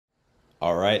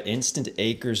All right,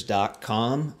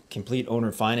 instantacres.com, complete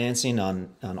owner financing on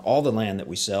all the land that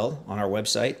we sell on our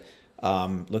website.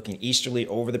 Looking easterly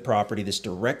over the property, this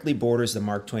directly borders the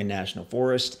Mark Twain National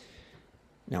Forest.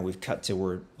 Now we've cut to,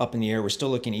 we're up in the air, we're still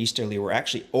looking easterly. We're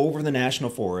actually over the National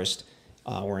Forest.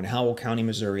 We're in Howell County,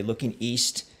 Missouri, looking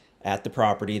east at the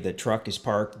property. The truck is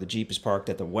parked, the Jeep is parked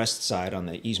at the west side on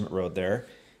the easement road there.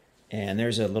 And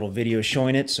there's a little video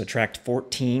showing it, so tract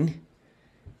 14.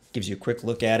 Gives you a quick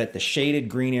look at it. The shaded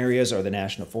green areas are the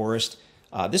National Forest.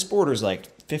 This borders like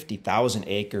 50,000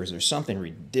 acres or something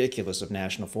ridiculous of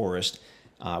National Forest.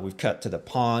 We've cut to the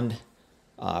pond,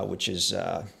 which is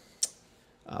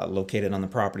located on the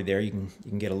property there. You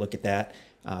can get a look at that.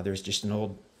 There's just an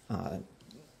old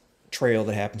trail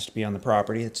that happens to be on the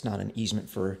property. It's not an easement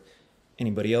for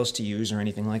anybody else to use or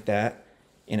anything like that.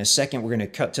 In a second, we're going to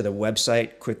cut to the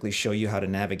website, quickly show you how to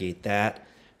navigate that.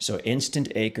 So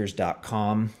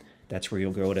instantacres.com, that's where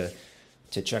you'll go to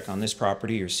check on this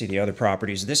property or see the other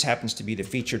properties. This happens to be the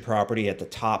featured property at the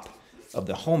top of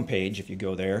the home page if you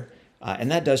go there.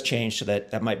 And that does change, so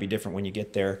that might be different when you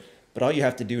get there. But all you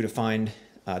have to do to find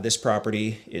this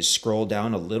property is scroll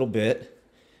down a little bit.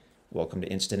 Welcome to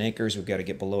Instant Acres. We've got to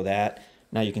get below that.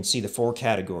 Now you can see the 4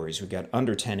 categories. We've got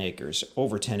under 10 acres,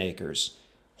 over 10 acres,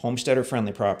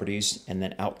 homesteader-friendly properties, and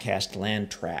then Outcast land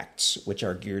tracts, which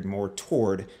are geared more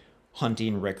toward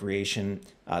hunting, recreation.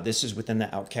 This is within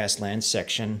the Outcast land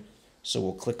section, so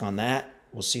we'll click on that.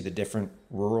 We'll see the different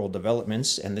rural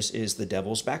developments, and this is the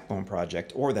Devil's Backbone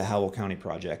project, or the Howell County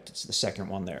project. It's the second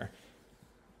one there.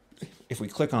 If we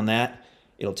click on that,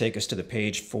 it'll take us to the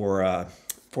page for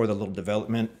the little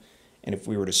development. And if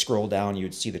we were to scroll down,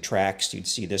 you'd see the tracts. You'd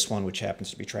see this one, which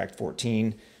happens to be tract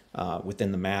 14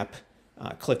 within the map.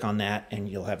 Click on that and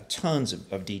you'll have tons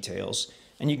of details,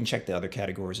 and you can check the other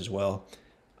categories as well.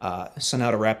 So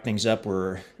now to wrap things up,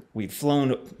 we've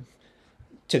flown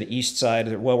to the east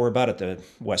side. Well, we're about at the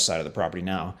west side of the property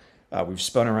now. We've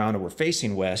spun around and we're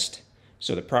facing west.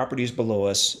 So the property is below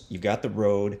us. You've got the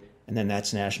road, and then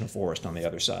that's National Forest on the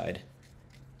other side.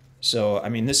 So I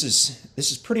mean, this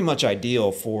is pretty much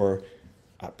ideal for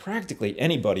practically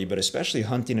anybody, but especially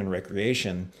hunting and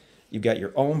recreation. You've got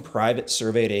your own private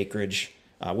surveyed acreage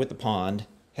with the pond,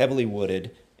 heavily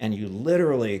wooded, and you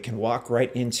literally can walk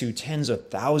right into tens of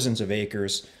thousands of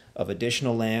acres of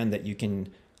additional land that you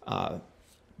can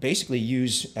basically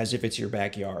use as if it's your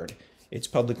backyard. It's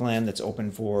public land that's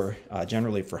open for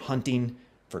generally for hunting,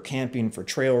 for camping, for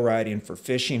trail riding, for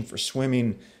fishing, for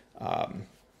swimming,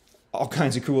 all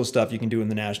kinds of cool stuff you can do in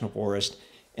the National Forest.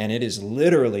 And it is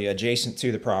literally adjacent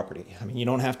to the property. I mean, you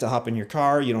don't have to hop in your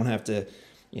car. You don't have to,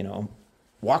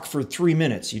 walk for 3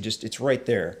 minutes. It's right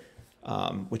there,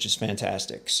 which is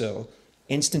fantastic. So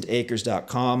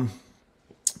instantacres.com,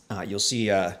 you'll see,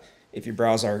 if you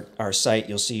browse our site,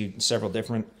 you'll see several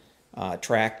different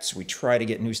tracts. We try to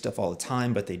get new stuff all the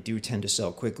time, but they do tend to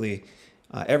sell quickly.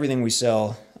 Everything we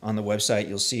sell on the website,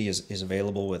 you'll see is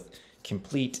available with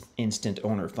complete instant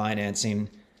owner financing.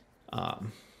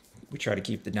 We try to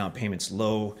keep the down payments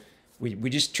low. We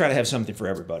just try to have something for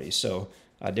everybody. So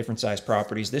different size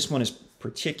properties. This one is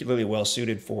particularly well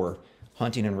suited for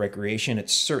hunting and recreation.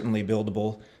 It's certainly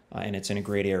buildable, and it's in a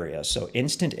great area. So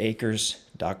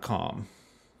instantacres.com.